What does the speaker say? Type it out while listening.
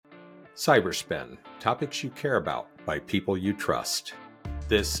Cyberspin, topics you care about by people you trust.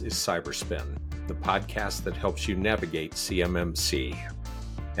 This is Cyberspin, the podcast that helps you navigate CMMC.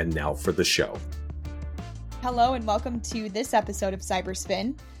 And now for the show. Hello and welcome to this episode of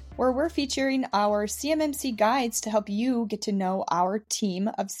Cyberspin, where we're featuring our CMMC guides to help you get to know our team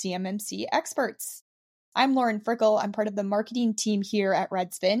of CMMC experts. I'm Lauren Frickel. I'm part of the marketing team here at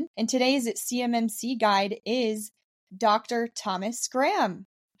Redspin, and today's CMMC guide is Dr. Thomas Graham.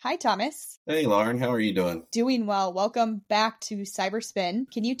 Hi, Thomas. Hey, Lauren. How are you doing? Doing well. Welcome back to Cyberspin.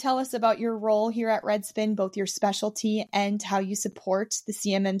 Can you tell us about your role here at Redspin, both your specialty and how you support the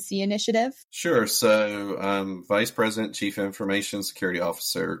CMMC initiative? Sure. So I'm Vice President, Chief Information Security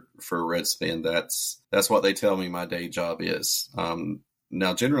Officer for Redspin. That's what they tell me my day job is.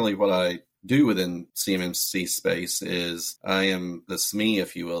 Now, generally what I do within CMMC space is I am the SME,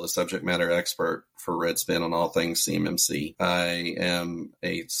 if you will, the subject matter expert for Redspin on all things CMMC. I am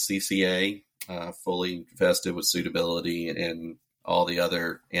a CCA, fully vested with suitability and all the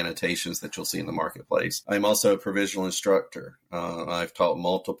other annotations that you'll see in the marketplace. I'm also a provisional instructor. I've taught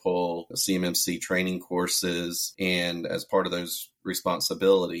multiple CMMC training courses, and as part of those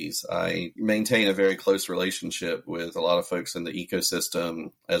responsibilities, I maintain a very close relationship with a lot of folks in the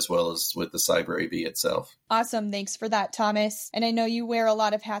ecosystem, as well as with the cyber AV itself. Awesome. Thanks for that, Thomas. And I know you wear a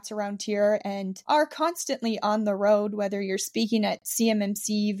lot of hats around here and are constantly on the road, whether you're speaking at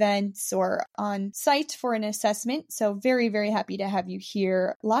CMMC events or on site for an assessment. So very, very happy to have you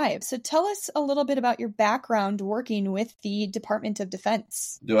here live. So tell us a little bit about your background working with the Department of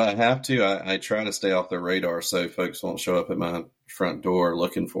Defense. Do I have to? I try to stay off the radar so folks won't show up at my front door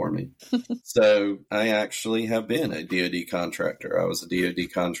looking for me. So I actually have been a DoD contractor. I was a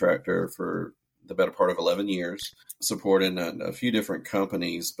DoD contractor for the better part of 11 years, supporting a few different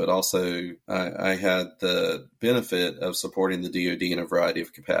companies, but also I had the benefit of supporting the DoD in a variety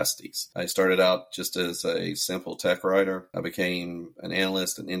of capacities. I started out just as a simple tech writer. I became an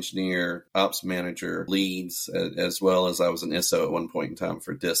analyst, an engineer, ops manager, leads, as well as I was an ISO at one point in time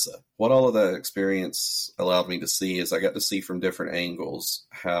for DISA. What all of that experience allowed me to see is I got to see from different angles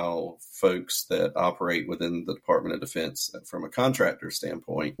how folks that operate within the Department of Defense from a contractor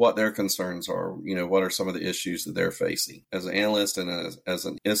standpoint, what their concerns are, what are some of the issues that they're facing. As an analyst and as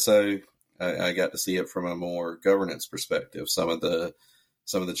an ISO, I got to see it from a more governance perspective, some of the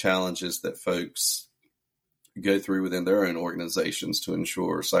challenges that folks go through within their own organizations to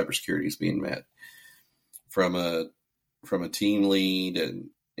ensure cybersecurity is being met. From a team lead and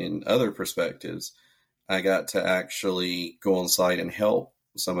in other perspectives, I got to actually go on site and help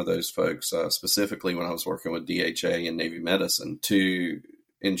some of those folks, specifically when I was working with DHA and Navy Medicine, to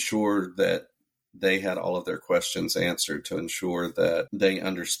ensure that they had all of their questions answered, to ensure that they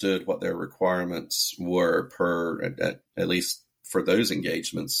understood what their requirements were at least for those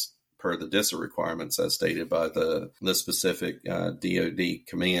engagements, per the DISA requirements as stated by the specific DoD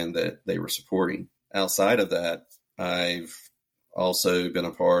command that they were supporting. Outside of that, I've also been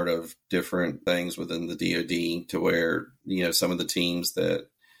a part of different things within the DoD to where, some of the teams that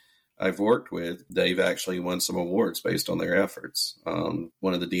I've worked with, they've actually won some awards based on their efforts.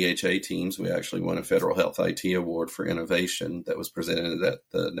 One of the DHA teams, we actually won a Federal Health IT Award for innovation that was presented at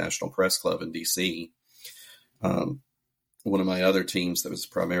the National Press Club in DC. One of my other teams that was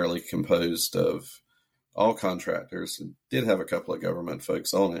primarily composed of all contractors and did have a couple of government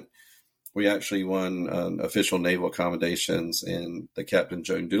folks on it. We actually won official naval accommodations in the Captain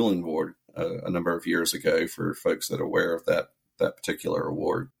Joan Dooling Award a number of years ago for folks that are aware of that particular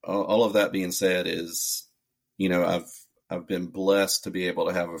award. All of that being said is, I've been blessed to be able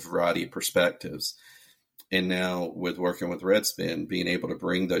to have a variety of perspectives. And now with working with Redspin, being able to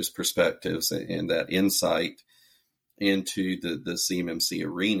bring those perspectives and that insight into the CMMC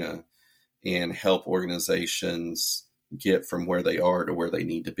arena and help organizations get from where they are to where they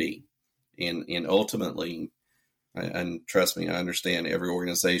need to be. And ultimately, and trust me, I understand every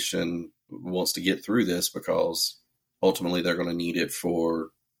organization wants to get through this because ultimately they're going to need it for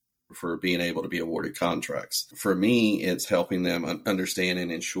being able to be awarded contracts. For me, it's helping them understand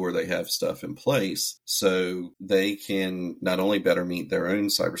and ensure they have stuff in place so they can not only better meet their own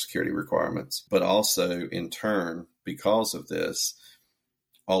cybersecurity requirements, but also in turn, because of this,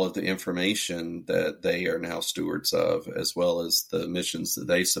 all of the information that they are now stewards of, as well as the missions that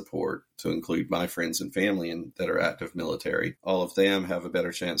they support, to include my friends and family and that are active military. All of them have a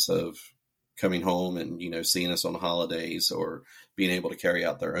better chance of coming home and, seeing us on holidays or being able to carry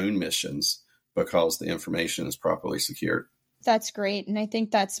out their own missions because the information is properly secured. That's great. And I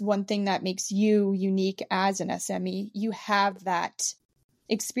think that's one thing that makes you unique as an SME. You have that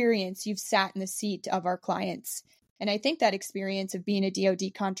experience. You've sat in the seat of our clients. And I think that experience of being a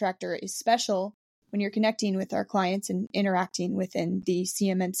DoD contractor is special when you're connecting with our clients and interacting within the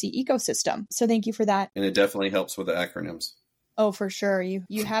CMMC ecosystem. So thank you for that. And it definitely helps with the acronyms. Oh, for sure.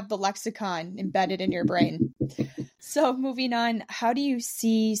 You have the lexicon embedded in your brain. So moving on, how do you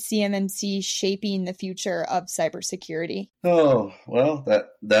see CMMC shaping the future of cybersecurity? Oh, well,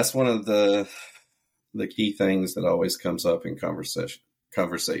 that's one of the key things that always comes up in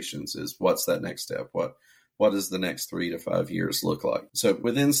conversations is what's that next step? What does the next 3 to 5 years look like? So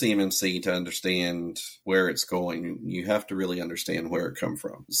within CMMC, to understand where it's going, you have to really understand where it come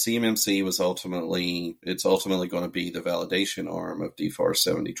from. CMMC was ultimately going to be the validation arm of DFAR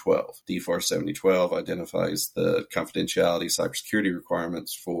 7012. DFAR 7012 identifies the confidentiality cybersecurity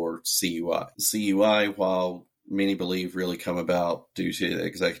requirements for CUI. CUI, while many believe really come about due to the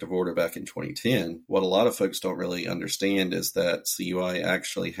executive order back in 2010. What a lot of folks don't really understand is that CUI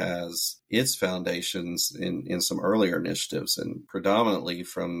actually has its foundations in some earlier initiatives, and predominantly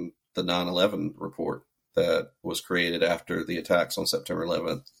from the 9/11 report that was created after the attacks on September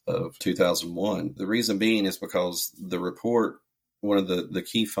 11th of 2001. The reason being is because the report, one of the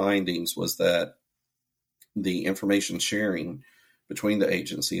key findings was that the information sharing between the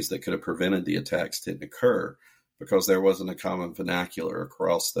agencies that could have prevented the attacks didn't occur, because there wasn't a common vernacular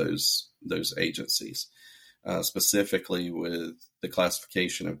across those agencies, specifically with the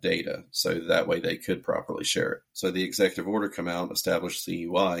classification of data, so that way they could properly share it. So the executive order come out and established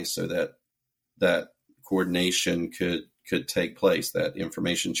CUI so that coordination could take place, that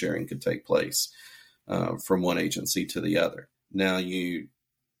information sharing could take place from one agency to the other. Now you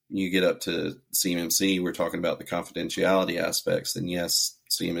get up to CMMC, we're talking about the confidentiality aspects, and yes,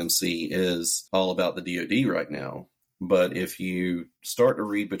 CMMC is all about the DoD right now. But if you start to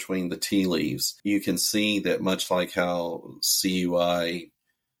read between the tea leaves, you can see that much like how CUI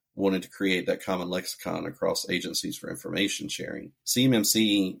wanted to create that common lexicon across agencies for information sharing,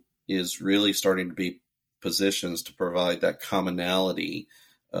 CMMC is really starting to be positions to provide that commonality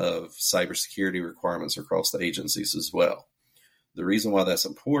of cybersecurity requirements across the agencies as well. The reason why that's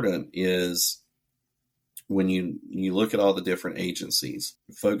important is when you look at all the different agencies,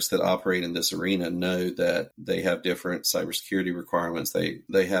 folks that operate in this arena know that they have different cybersecurity requirements.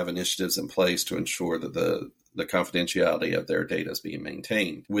 They have initiatives in place to ensure that the confidentiality of their data is being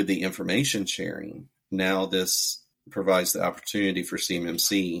maintained. With the information sharing, now this provides the opportunity for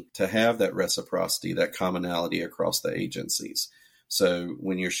CMMC to have that reciprocity, that commonality across the agencies. So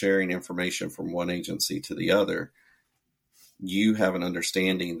when you're sharing information from one agency to the other, you have an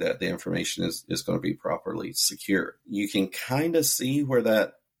understanding that the information is going to be properly secure. You can kind of see where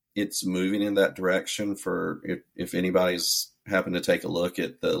that it's moving in that direction for if anybody's happened to take a look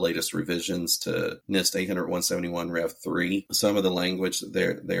at the latest revisions to NIST 800-171 Rev 3. Some of the language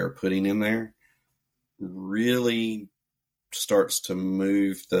that they're putting in there really starts to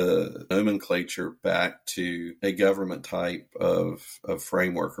move the nomenclature back to a government type of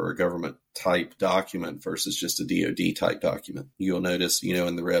framework or a government type document versus just a DoD type document. You'll notice,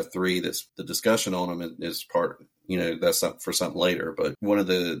 in the Rev 3, that's the discussion on them is part, that's for something later. But one of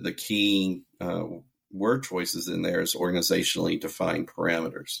the key word choices in there is organizationally defined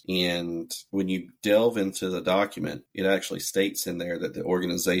parameters. And when you delve into the document, it actually states in there that the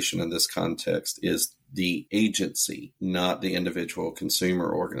organization in this context is the agency, not the individual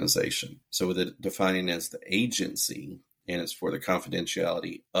consumer organization. So with it defining as the agency, and it's for the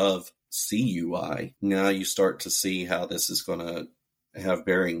confidentiality of CUI, now you start to see how this is going to have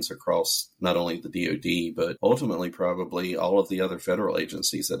bearings across not only the DoD, but ultimately probably all of the other federal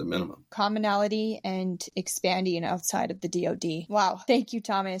agencies at a minimum. Commonality and expanding outside of the DoD. Wow. Thank you,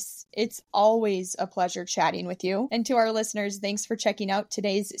 Thomas. It's always a pleasure chatting with you. And to our listeners, thanks for checking out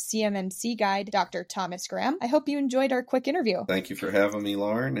today's CMMC guide, Dr. Thomas Graham. I hope you enjoyed our quick interview. Thank you for having me,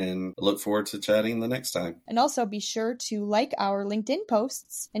 Lauren, and I look forward to chatting the next time. And also be sure to like our LinkedIn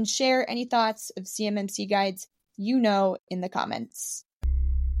posts and share any thoughts of CMMC guides in the comments.